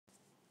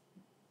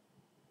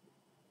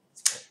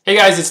Hey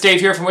guys, it's Dave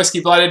here from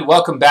Whiskey Blooded.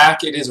 Welcome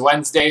back. It is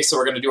Wednesday, so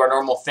we're going to do our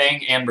normal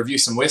thing and review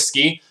some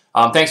whiskey.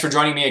 Thanks for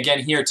joining me again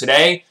here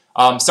today.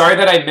 Sorry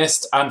that I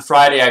missed on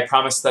Friday. I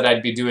promised that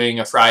I'd be doing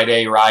a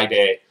Friday rye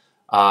day.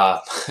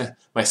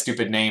 My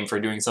stupid name for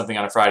doing something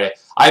on a Friday.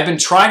 I've been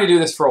trying to do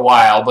this for a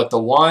while, but the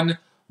one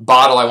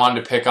bottle I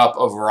wanted to pick up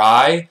of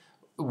rye,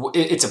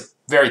 it's a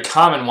very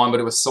common one, but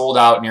it was sold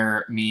out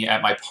near me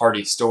at my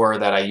party store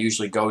that I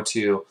usually go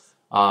to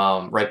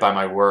right by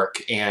my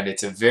work, and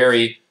it's a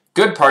very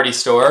good party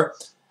store,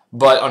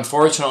 but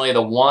unfortunately the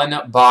one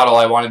bottle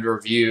I wanted to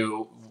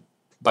review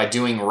by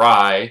doing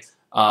rye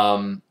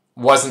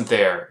wasn't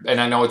there. And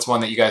I know it's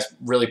one that you guys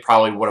really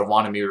probably would have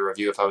wanted me to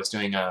review if I was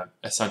doing a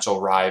essential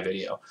rye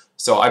video.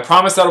 So I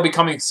promise that'll be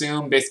coming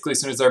soon, basically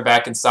as soon as they're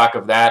back in stock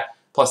of that,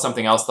 plus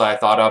something else that I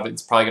thought of.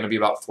 It's probably going to be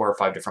about 4 or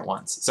 5 different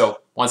ones.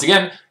 So once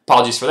again,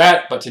 apologies for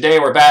that, but today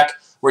we're back.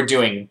 We're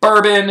doing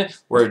bourbon.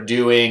 We're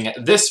doing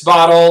this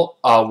bottle,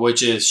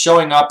 which is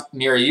showing up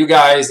near you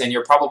guys, and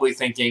you're probably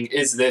thinking,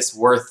 is this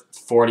worth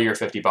 40 or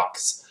 50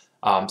 bucks?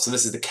 So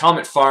this is the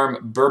Calumet Farm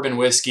Bourbon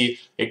Whiskey.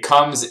 It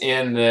comes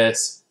in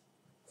this,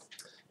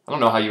 I don't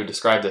know how you would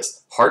describe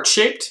this,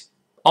 heart-shaped,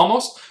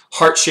 almost?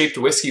 Heart-shaped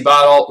whiskey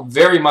bottle,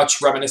 very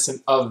much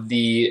reminiscent of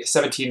the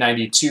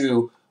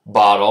 1792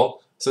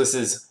 bottle. So this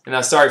is, and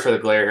I'm sorry for the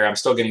glare here, I'm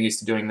still getting used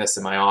to doing this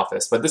in my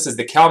office, but this is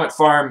the Calumet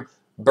Farm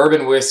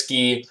Bourbon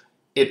Whiskey.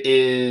 It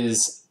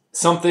is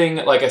something,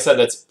 like I said,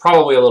 that's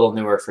probably a little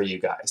newer for you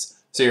guys.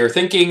 So you're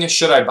thinking,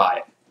 should I buy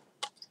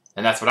it?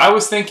 And that's what I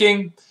was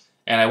thinking,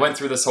 and I went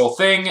through this whole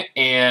thing,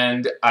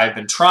 and I've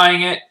been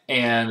trying it,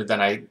 and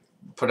then I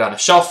put it on a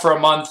shelf for a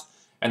month,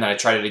 and then I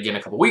tried it again a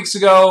couple weeks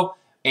ago,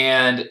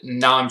 and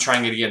now I'm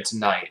trying it again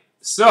tonight.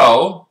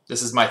 So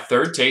this is my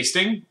third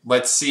tasting.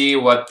 Let's see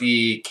what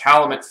the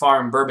Calumet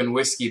Farm Bourbon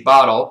Whiskey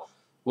bottle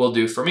will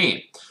do for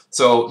me.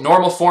 So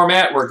normal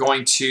format, we're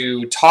going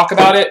to talk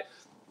about it,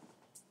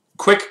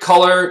 quick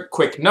color,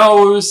 quick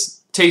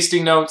nose,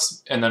 tasting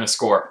notes, and then a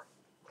score.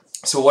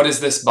 So what is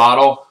this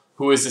bottle?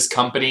 Who is this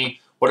company?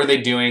 What are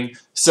they doing?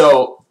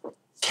 So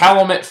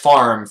Calumet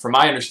Farm, from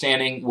my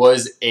understanding,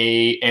 was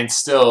and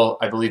still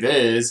I believe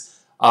is,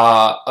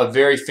 a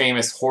very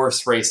famous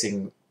horse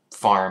racing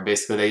farm.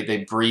 Basically,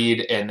 they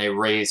breed and they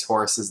raise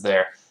horses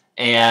there.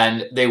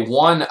 And they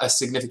won a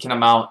significant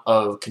amount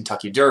of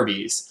Kentucky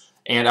Derbies.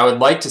 And I would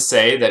like to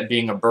say that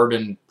being a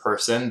bourbon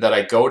person, that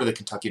I go to the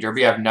Kentucky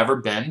Derby. I've never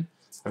been.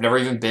 I've never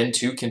even been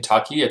to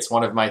Kentucky. It's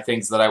one of my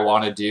things that I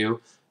want to do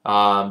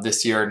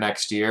this year or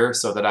next year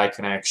so that I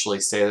can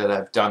actually say that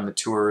I've done the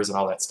tours and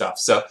all that stuff.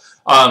 So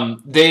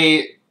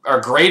they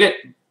are great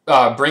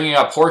at bringing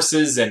up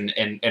horses and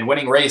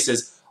winning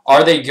races.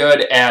 Are they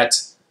good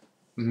at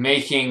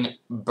making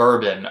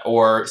bourbon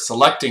or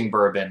selecting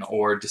bourbon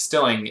or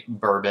distilling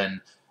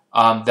bourbon?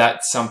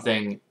 That's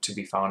something to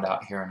be found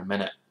out here in a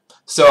minute.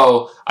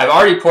 So I've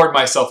already poured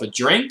myself a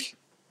drink.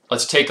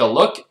 Let's take a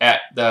look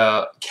at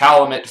the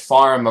Calumet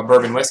Farm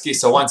Bourbon Whiskey.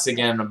 So once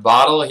again, a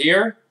bottle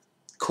here.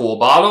 Cool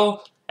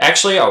bottle.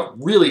 Actually, a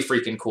really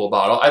freaking cool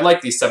bottle. I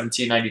like these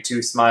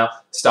 1792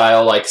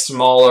 style, like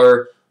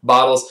smaller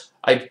bottles.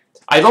 I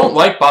don't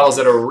like bottles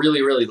that are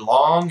really, really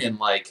long and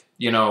like,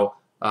 you know,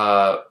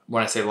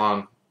 when I say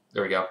long,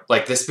 there we go,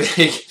 like this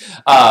big.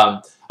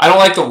 I don't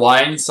like the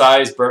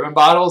wine-sized bourbon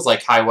bottles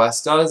like High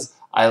West does.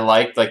 I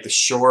like the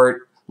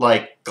short,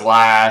 like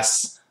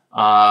glass,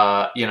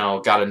 you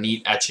know, got a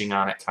neat etching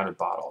on it kind of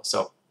bottle.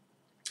 So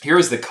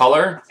here's the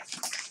color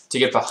to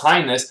get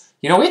behind this.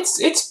 You know,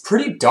 it's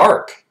pretty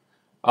dark,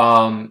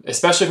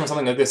 especially from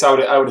something like this.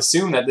 I would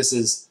assume that this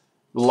is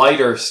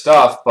lighter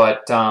stuff,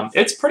 but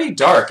it's pretty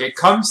dark. It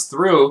comes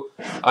through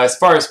as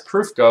far as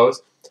proof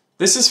goes.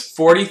 This is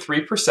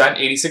 43%,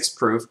 86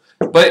 proof,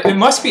 but it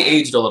must be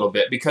aged a little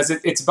bit because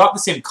it's about the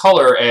same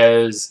color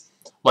as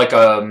like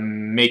a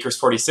Maker's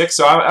 46.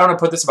 So I'm going to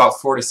put this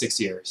about 4 to 6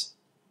 years.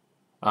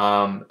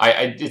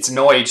 It's a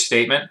no age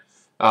statement,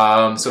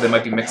 so they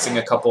might be mixing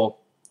a couple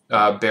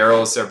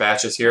barrels or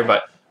batches here,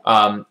 but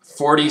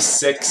 4 to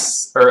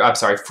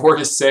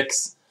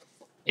 6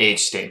 age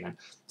statement.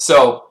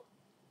 So,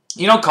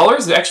 you know, color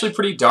is actually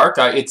pretty dark.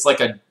 It's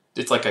like a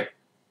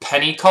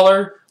penny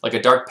color, like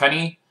a dark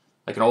penny,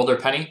 like an older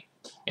penny.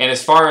 And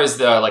as far as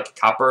the like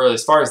copper,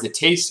 as far as the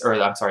taste, or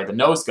I'm sorry, the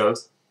nose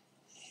goes,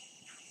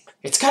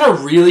 it's got a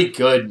really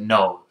good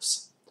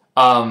nose.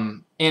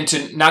 And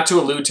not to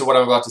allude to what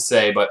I'm about to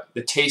say, but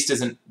the taste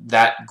isn't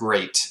that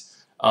great.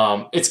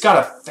 It's got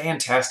a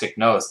fantastic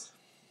nose.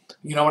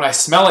 You know, when I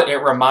smell it, it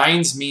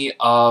reminds me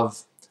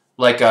of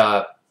like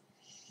a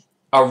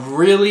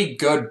really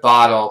good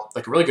bottle,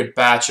 like a really good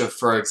batch of,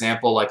 for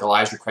example, like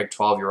Elijah Craig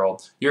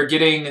 12-year-old. You're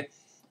getting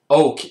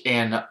oak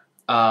and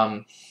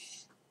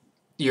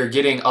you're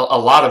getting a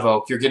lot of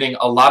oak. You're getting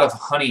a lot of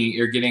honey.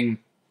 You're getting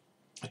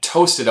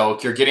toasted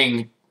oak. You're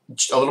getting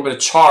a little bit of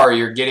char.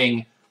 You're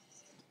getting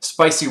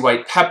spicy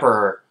white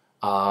pepper,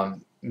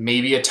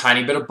 maybe a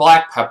tiny bit of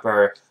black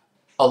pepper,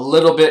 a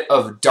little bit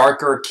of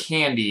darker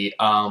candy,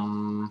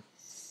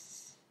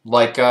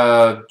 like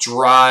a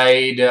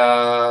dried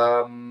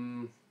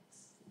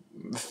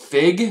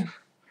fig,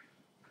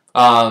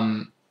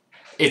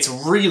 it's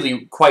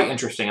really quite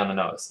interesting on the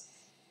nose.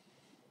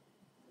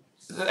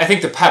 I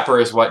think the pepper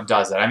is what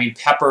does it. I mean,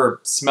 pepper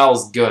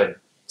smells good,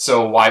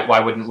 so why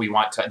wouldn't we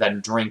want to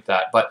then drink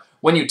that? But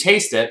when you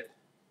taste it,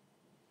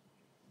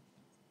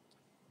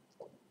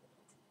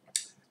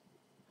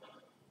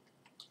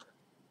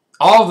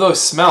 all of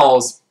those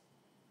smells,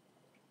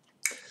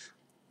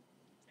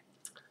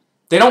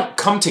 they don't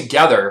come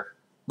together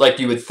like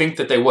you would think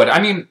that they would.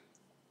 I mean,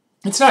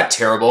 it's not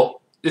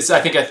terrible. I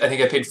think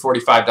I paid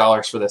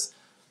 $45 for this.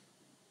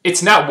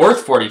 It's not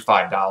worth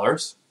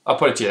 $45. I'll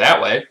put it to you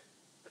that way.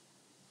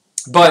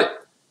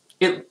 But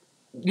it,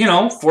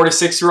 4 to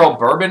 6 year old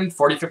bourbon,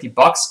 40, 50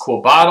 bucks,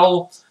 cool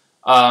bottle.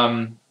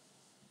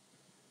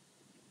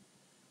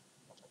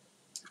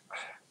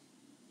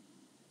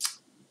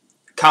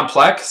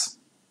 Complex,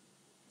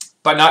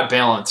 but not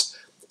balanced.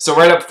 So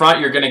right up front,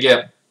 you're going to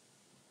get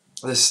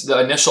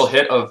the initial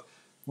hit of a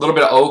little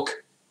bit of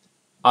oak.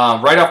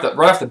 Right off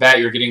the bat,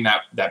 you're getting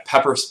that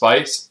pepper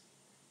spice.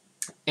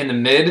 In the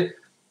mid,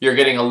 you're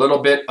getting a little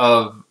bit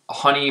of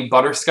honey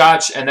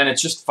butterscotch, and then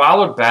it's just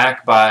followed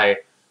back by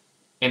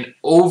an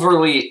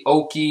overly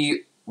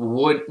oaky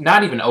wood.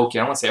 Not even oaky. I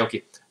don't want to say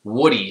oaky.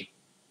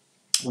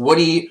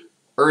 Woody,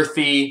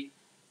 earthy,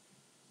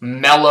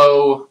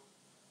 mellow,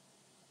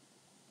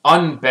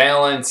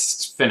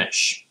 unbalanced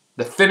finish.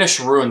 The finish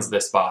ruins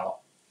this bottle.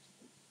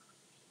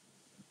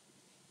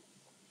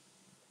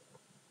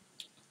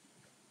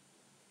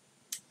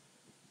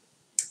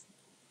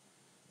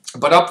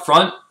 But up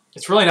front,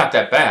 it's really not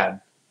that bad.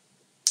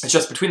 It's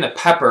just between the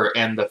pepper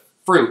and the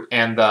fruit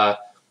and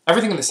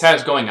everything this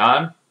has going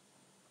on,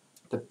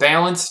 the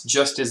balance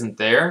just isn't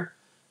there.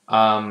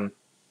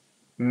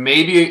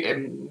 Maybe,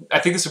 I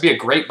think this would be a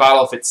great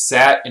bottle if it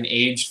sat and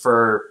aged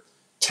for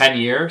 10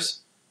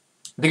 years.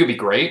 I think it'd be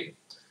great.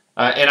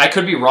 And I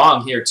could be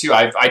wrong here too.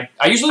 I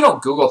usually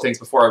don't Google things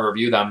before I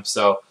review them,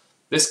 so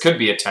this could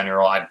be a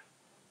 10-year-old,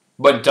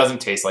 but it doesn't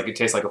taste like it. It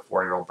tastes like a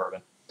 4-year-old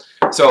bourbon.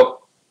 So,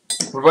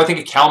 what do I think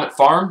of Calumet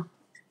Farm?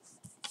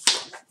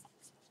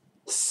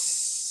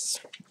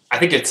 I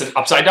think it's an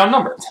upside down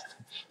number.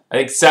 I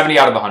think 70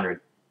 out of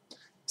 100.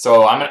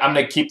 So I'm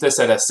going to keep this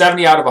at a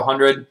 70 out of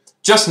 100,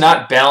 just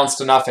not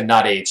balanced enough and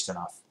not aged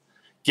enough.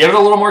 Give it a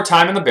little more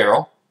time in the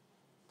barrel.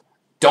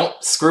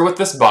 Don't screw with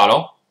this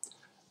bottle.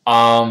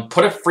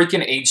 Put a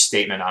freaking age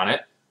statement on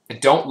it. I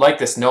don't like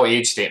this no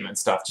age statement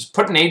stuff. Just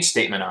put an age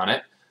statement on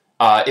it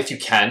if you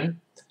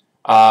can.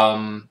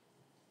 And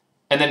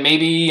then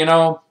maybe,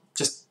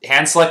 just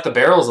hand select the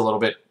barrels a little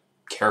bit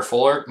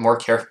more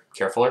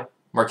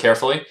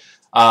carefully.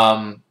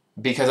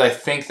 Because I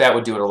think that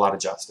would do it a lot of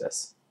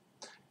justice.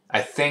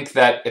 I think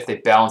that if they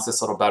balance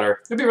this a little better,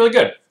 it'd be really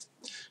good.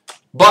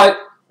 But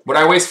would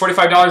I waste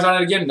 $45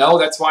 on it again? No,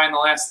 that's why in the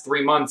last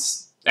 3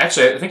 months,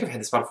 actually, I think I've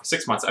had this bottle for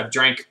 6 months. I've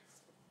drank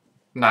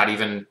not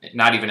even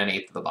an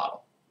eighth of the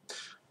bottle.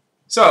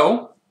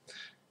 So,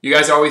 you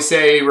guys always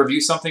say review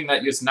something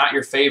that is not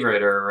your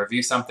favorite or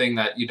review something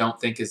that you don't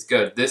think is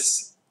good.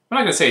 This, I'm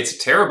not going to say it's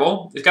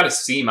terrible. It's got a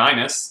C-,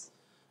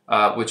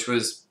 which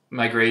was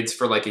my grades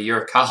for like a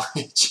year of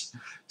college.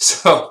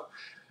 So,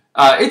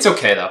 it's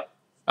okay though.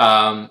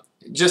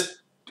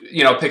 Just,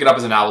 pick it up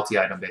as a novelty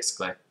item,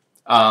 basically.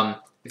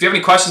 If you have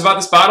any questions about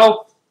this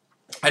bottle,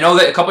 I know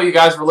that a couple of you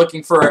guys were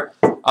looking for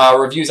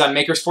reviews on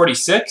Maker's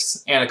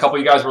 46, and a couple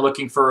of you guys were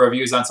looking for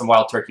reviews on some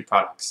Wild Turkey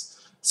products.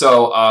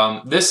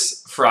 So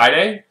this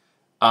Friday,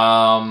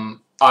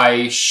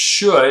 I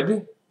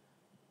should,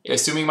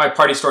 assuming my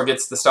party store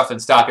gets the stuff in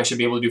stock, I should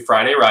be able to do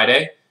Friday Rye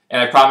Day.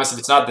 And I promise if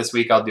it's not this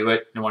week, I'll do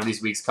it in one of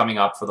these weeks coming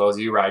up for those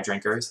of you rye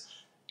drinkers.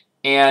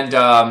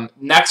 And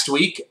next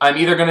week, I'm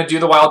either going to do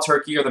the Wild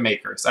Turkey or the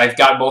Makers. I've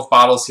got both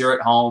bottles here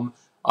at home.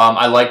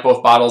 I like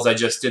both bottles. I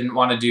just didn't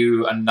want to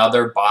do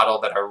another bottle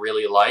that I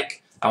really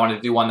like. I wanted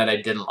to do one that I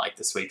didn't like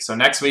this week. So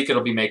next week,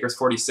 it'll be Maker's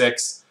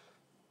 46.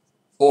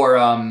 Or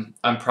I'm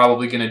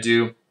probably going to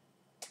do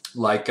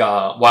like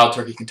Wild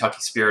Turkey Kentucky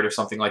Spirit or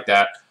something like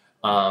that.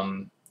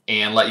 And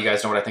let you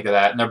guys know what I think of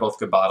that. And they're both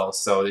good bottles,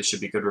 so they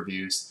should be good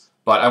reviews.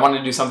 But I wanted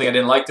to do something I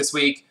didn't like this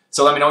week.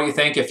 So let me know what you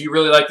think. If you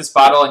really like this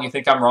bottle and you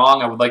think I'm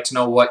wrong, I would like to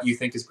know what you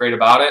think is great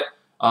about it.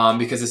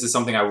 Because this is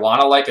something I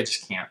want to like, I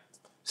just can't.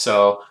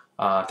 So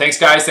thanks,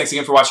 guys. Thanks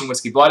again for watching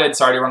Whiskey Blooded.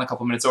 Sorry to run a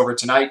couple minutes over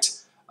tonight.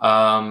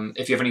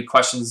 If you have any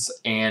questions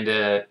and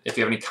if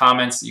you have any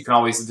comments, you can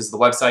always visit the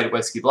website at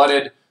Whiskey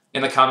Blooded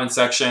in the comments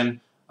section.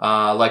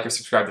 Like or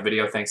subscribe to the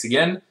video. Thanks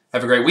again.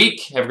 Have a great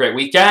week. Have a great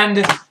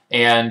weekend.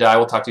 And I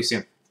will talk to you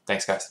soon.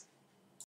 Thanks, guys.